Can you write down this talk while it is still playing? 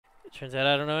Turns out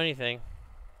I don't know anything.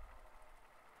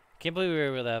 Can't believe we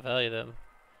were able to outvalue them.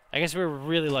 I guess we were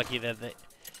really lucky that they...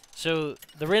 So,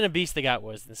 the random beast they got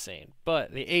was insane.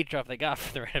 But the 8-drop they got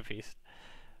for the random beast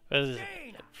was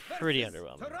pretty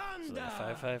underwhelming. So like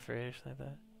a 5/5 for 8 or something like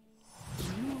that.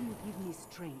 You give me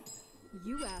strength.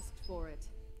 You asked for it.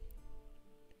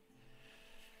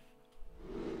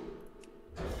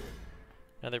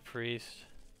 Another priest.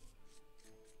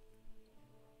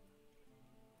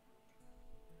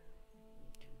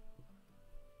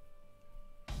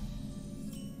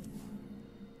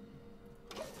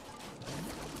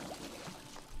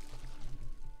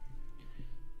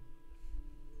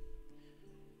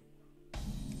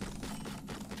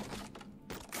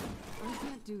 I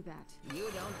can't do that. You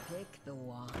don't pick the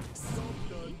wands.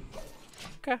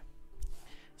 Okay.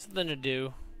 Something to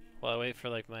do while I wait for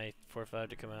like my 4/5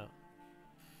 to come out.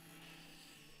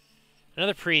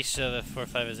 Another priest, so the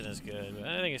 4/5 isn't as good, but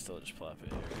I think I still just plop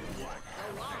it.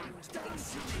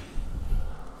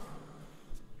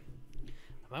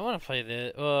 I might want to play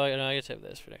this. Well, no, I guess I have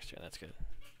this for next turn. That's good.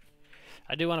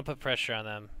 I do want to put pressure on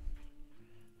them,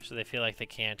 so they feel like they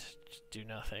can't just do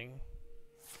nothing.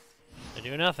 They're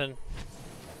doing nothing.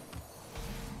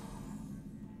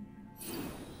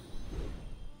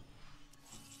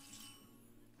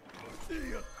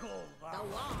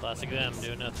 Classic them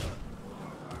doing nothing.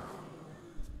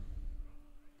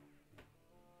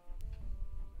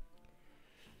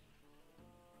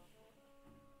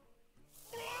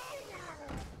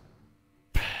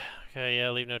 Okay, yeah,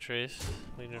 leave no trace.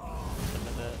 Leave no something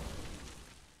like that.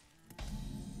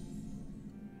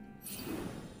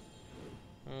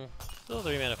 Still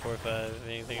 3 mana 4/5 if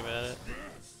you think about it.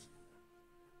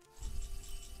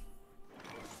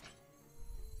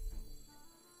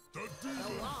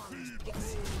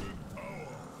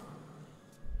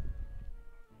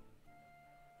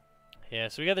 Yeah,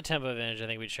 so we got the tempo advantage. I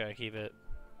think we try to keep it.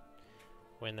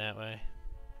 Win that way.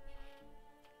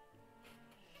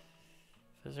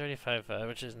 There's already 5/5,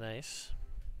 which is nice.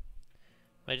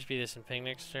 Might just be this and ping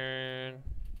next turn.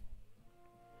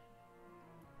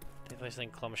 They play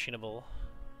something claw machinable.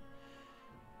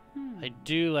 I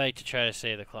do like to try to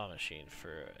save the claw machine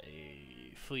for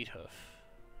a fleet hoof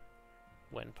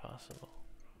when possible.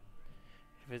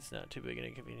 If it's not too big an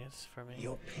inconvenience for me.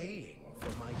 You're paying for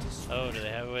my disrespect. Oh, do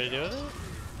they have a way to do it?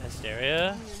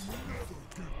 Hysteria?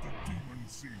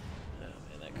 Oh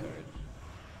man, that card.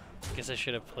 Guess I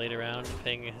should have played around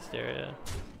paying Hysteria.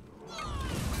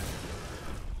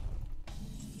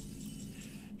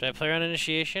 Did I play around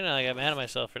Initiation? I got mad at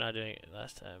myself for not doing it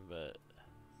last time, but...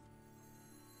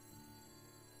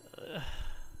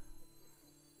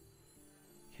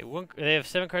 Okay, they have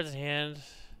 7 cards in hand.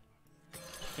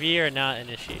 3 are not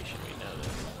Initiation, we know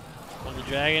this. One's a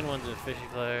dragon, one's a fishy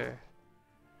player.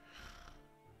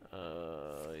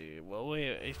 Well,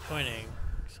 wait, he's pointing.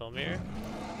 Solmir?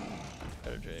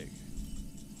 Or Drake?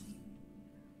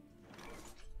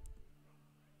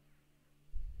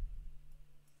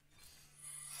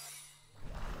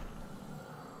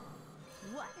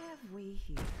 What have we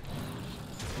here?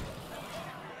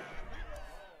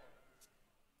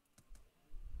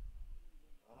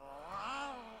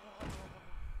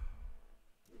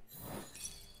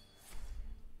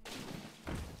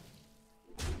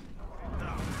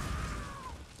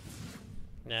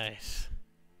 Nice.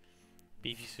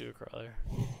 Beefy sewer crawler.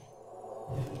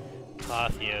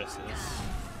 Apotheosis.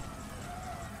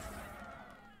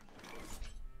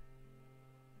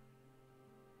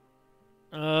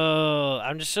 Oh,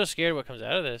 I'm just so scared what comes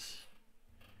out of this.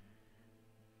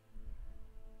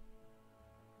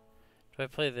 Do I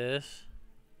play this?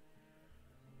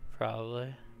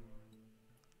 Probably.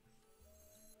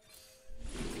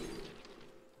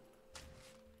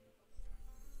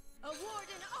 A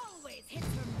warden always hits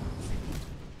her.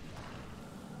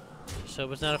 So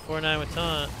it's not a 4/9 with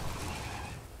taunt.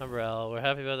 Umbrella, we're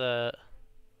happy about that.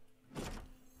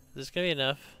 Is this gonna be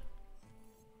enough?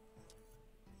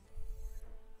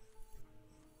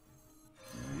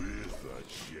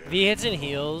 If he hits and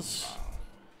heals,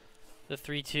 the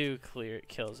 3/2 clear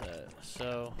kills that.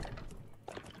 So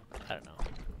I don't know.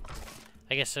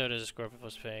 I guess so does a Scorpion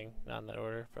plus ping. Not in that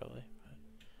order, probably.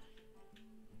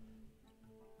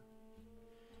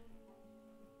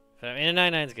 But I mean, a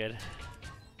 9/9's good.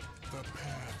 The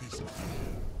path is clear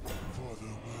for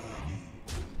the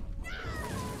worthy.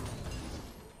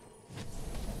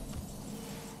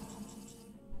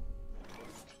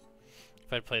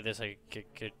 If I'd play this, I could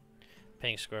get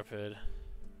ping Scorpid.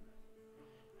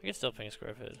 I could still ping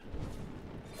Scorpid.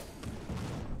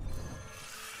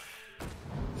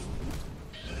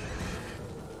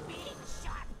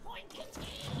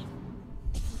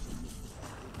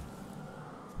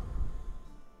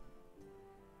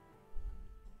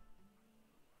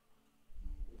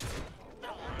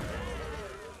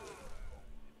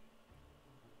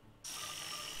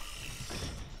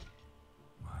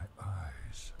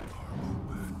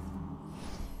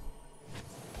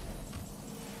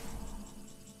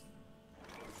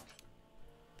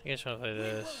 I just want to play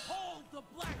this. Hold the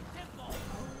Black Temple.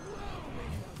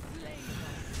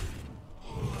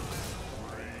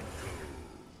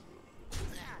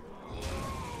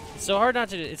 It's so hard not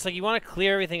to. It's like you want to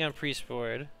clear everything on priest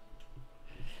board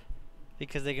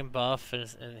because they can buff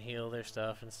and heal their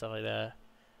stuff and stuff like that.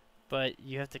 But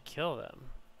you have to kill them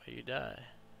or you die.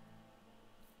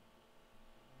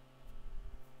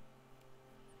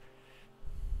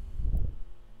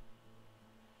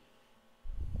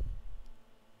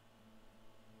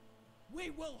 We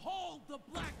will hold the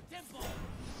Black Temple.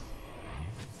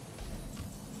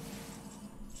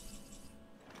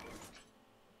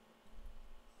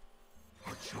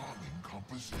 A charming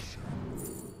composition.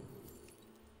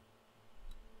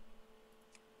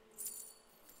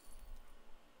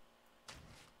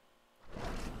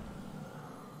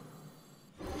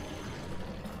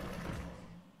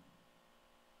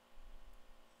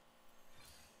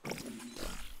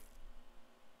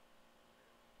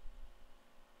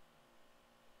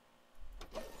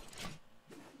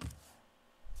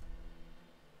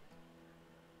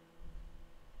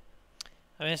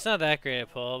 I mean, it's not that great a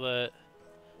pull, but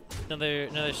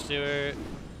another Stewart.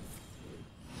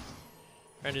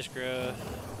 Horrendous Growth.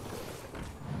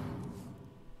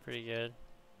 Pretty good.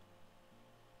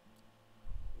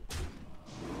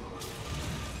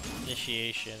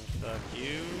 Initiation. Fuck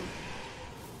you.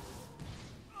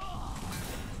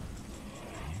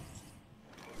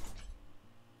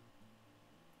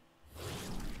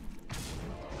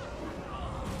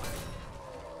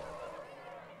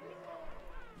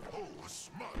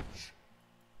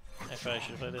 I probably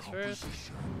should play this first.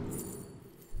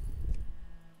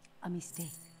 A mistake.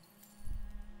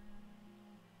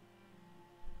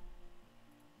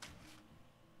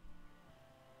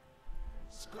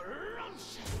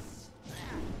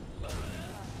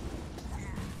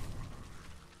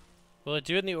 Will it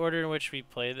do it in the order in which I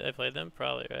played them?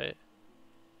 Probably, right?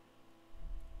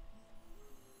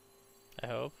 I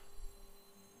hope.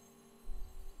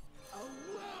 A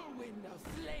whirlwind of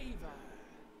flavor.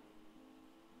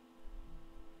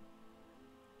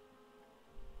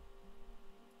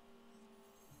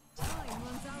 Time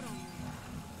runs out on me.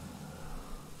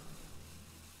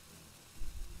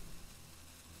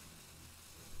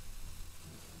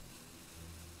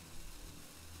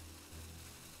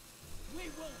 We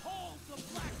will hold the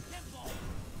Black Temple.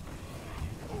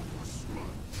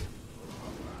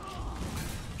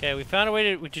 Okay, we found a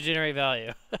way to generate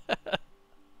value.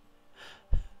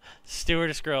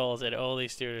 Steward of Scrolls and only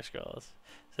Steward of Scrolls.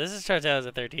 So this starts out as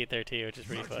a 13-13, which is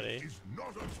pretty funny.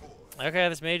 Okay,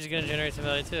 this mage is going to generate some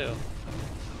value too.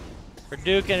 We're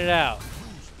duking it out.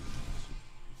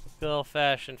 Good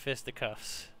old-fashioned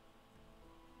fisticuffs.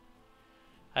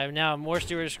 I have now more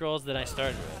Steward of Scrolls than I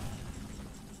started with.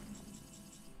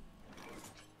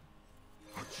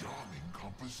 A charming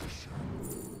composition.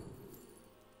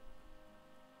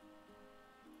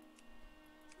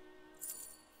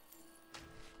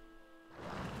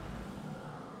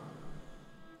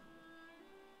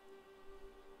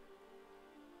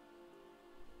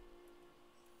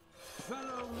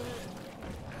 Fellow right.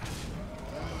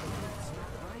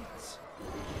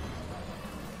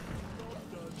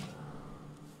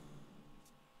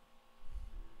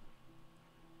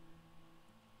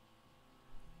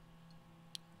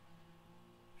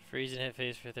 Freeze and hit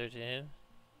phase for 13.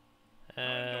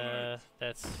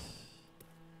 That's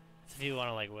if you want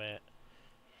to like win it.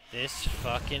 This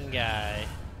fucking guy.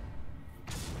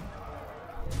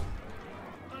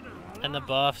 And the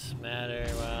buffs matter,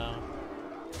 wow.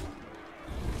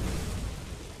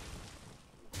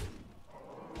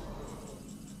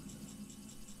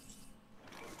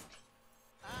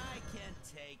 I can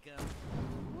take them.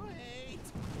 Wait,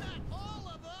 not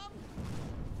all of them.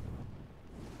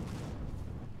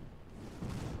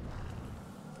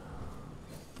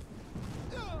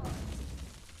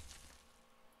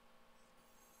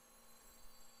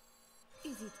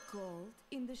 Is it cold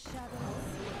in the shadows?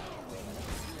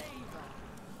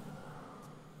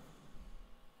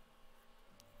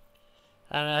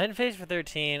 I don't know, hidden phase for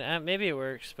 13, maybe it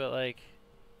works, but like,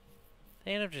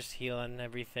 they end up just healing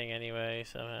everything anyway,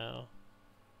 somehow.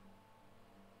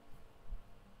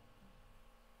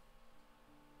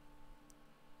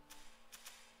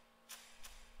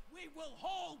 We will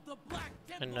hold the Black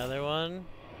Temple. Another one.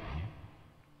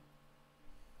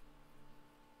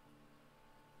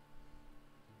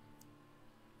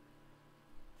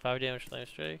 Five damage flame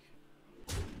strike.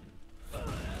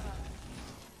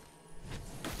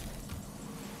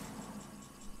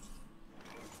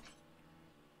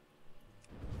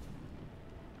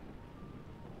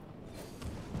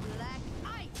 Black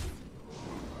ice.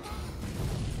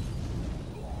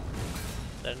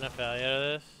 That Got enough value out of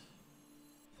this?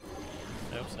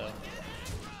 I hope so.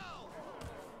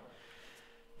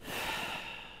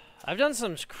 I've done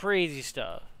some crazy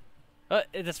stuff.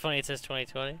 That's funny, it says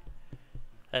 2020.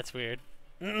 That's weird.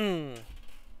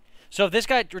 So if this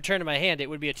got returned to my hand, it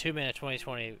would be a 2-mana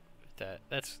 2020 with that.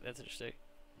 That's interesting.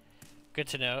 Good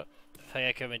to know. If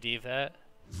I could Medivh that.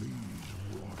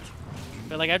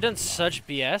 But like I've done such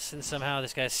BS and somehow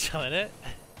this guy's still in it.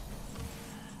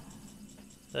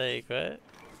 Like what?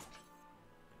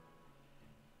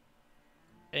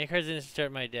 Any cards didn't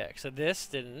start my deck. So this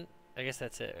didn't. I guess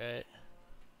that's it, right?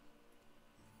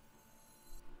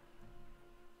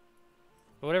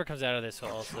 But whatever comes out of this will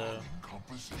also.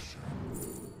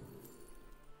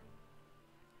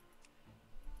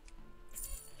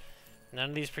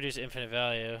 None of these produce infinite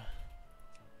value.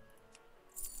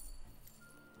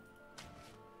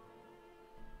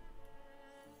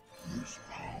 This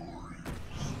power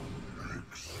is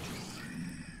ecstasy.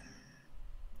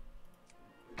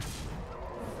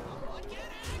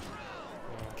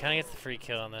 Kind of gets the free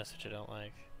kill on this, which I don't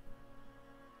like.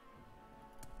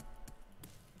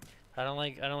 I don't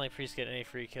like priests getting any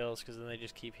free kills because then they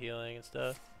just keep healing and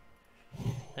stuff.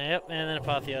 Yep, and then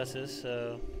apotheosis.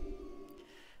 So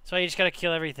that's why you just gotta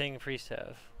kill everything priests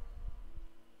have.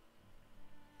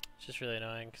 It's just really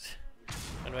annoying because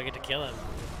when do I get to kill him?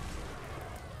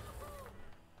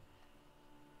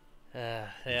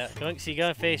 Yeah, going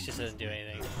face just doesn't do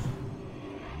anything.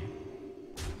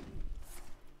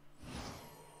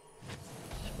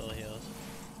 Just full heals.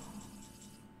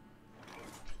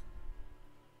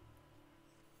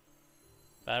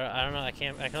 But I don't know. I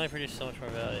can only produce so much more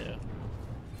value.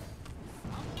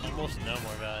 Almost no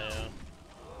more value.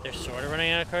 They're sort of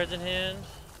running out of cards in hand.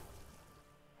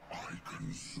 I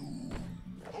consume.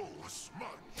 Oh, a smudge.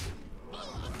 I'm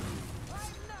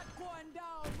not going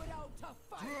down without a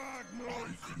fight.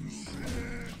 I consume.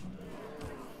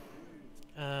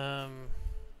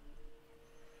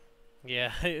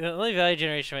 Yeah. The only value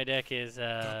generation of my deck is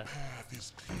Path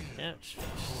is clear. yeah,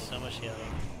 just so much healing.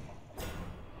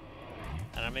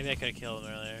 I don't know. Maybe I could have killed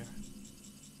him earlier.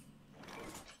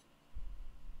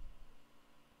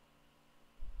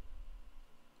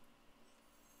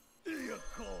 You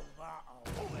call that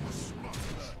a Oh, a smudge.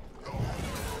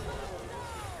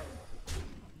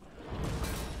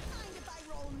 Mind if I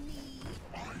roll me?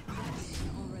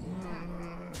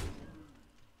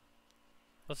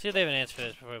 Let's see if they have an answer for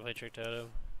this before we play Trick Totem.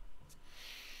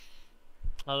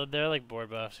 Although they're like board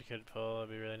buffs we could pull, that'd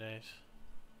be really nice.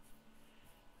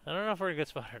 I don't know if we're in a good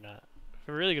spot or not. If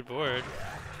we're a really good board,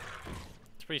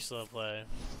 it's pretty slow play.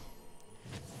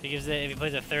 If he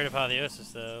plays a third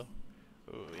Apotheosis though.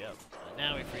 Ooh, yep.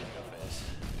 Now we freeze go fast.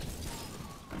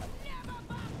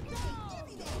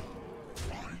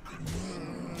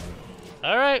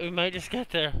 Alright, we might just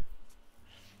get there.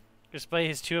 Despite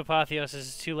his 2 Apotheoses,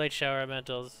 his 2 Light Shower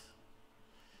Elementals,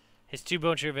 his 2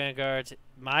 Bone Shooter Vanguards,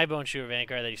 my Bone Shooter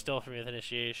Vanguard that he stole from me with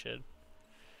Initiation.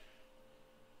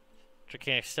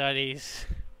 Draconic Studies.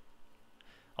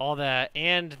 All that,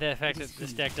 and the fact that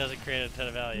this deck doesn't create a ton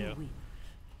of value.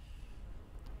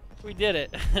 We did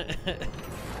it.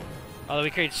 Although we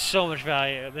create so much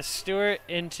value. The Stewart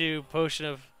into Potion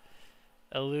of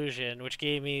Illusion, which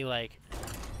gave me like,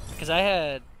 because I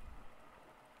had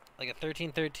like a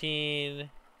 13/13.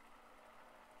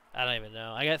 I don't even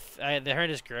know. I had the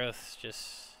Horrendous Growth.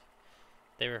 Just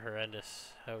they were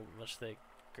horrendous. How much they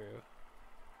grew.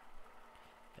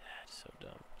 Bad. So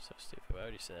dumb. So stupid. Why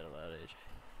would you say that aloud, AJ?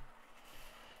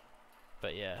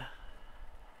 But yeah.